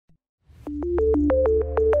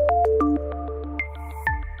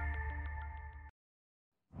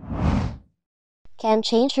Can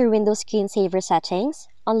change your Windows screensaver settings?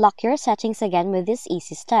 Unlock your settings again with these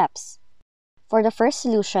easy steps. For the first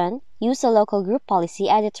solution, use the local group policy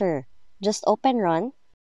editor. Just open Run.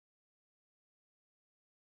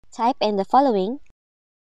 Type in the following.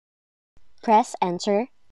 Press Enter.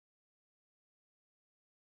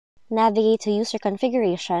 Navigate to User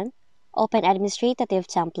Configuration. Open Administrative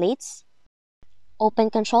Templates.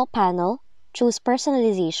 Open Control Panel. Choose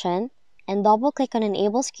Personalization. And double-click on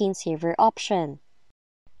Enable Screensaver option.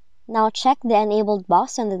 Now check the enabled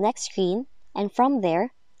box on the next screen, and from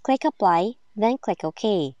there, click Apply, then click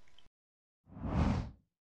OK.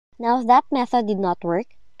 Now if that method did not work,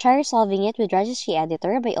 try resolving it with Registry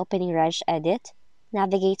Editor by opening regedit,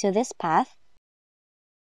 navigate to this path,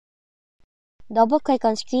 double-click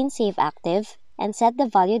on Screen Save Active, and set the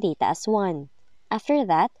value data as 1. After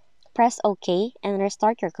that, press OK and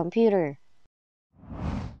restart your computer.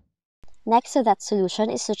 Next to that solution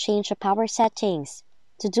is to change the power settings.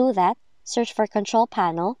 To do that, search for Control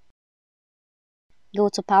Panel, go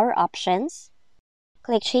to Power Options,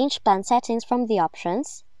 click Change Plan Settings from the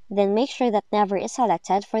options, then make sure that Never is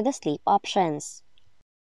selected for the sleep options.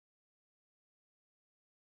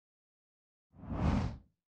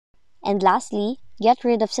 And lastly, get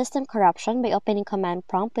rid of system corruption by opening Command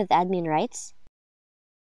Prompt with admin rights.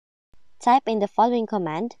 Type in the following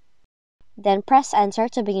command, then press Enter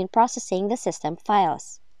to begin processing the system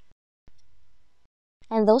files.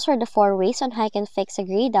 And those are the 4 ways on how you can fix a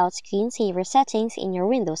grayed out screensaver settings in your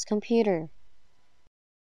Windows computer.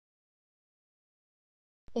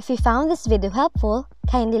 If you found this video helpful,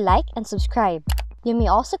 kindly like and subscribe. You may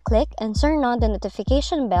also click and turn on the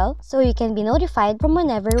notification bell so you can be notified from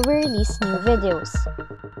whenever we release new videos.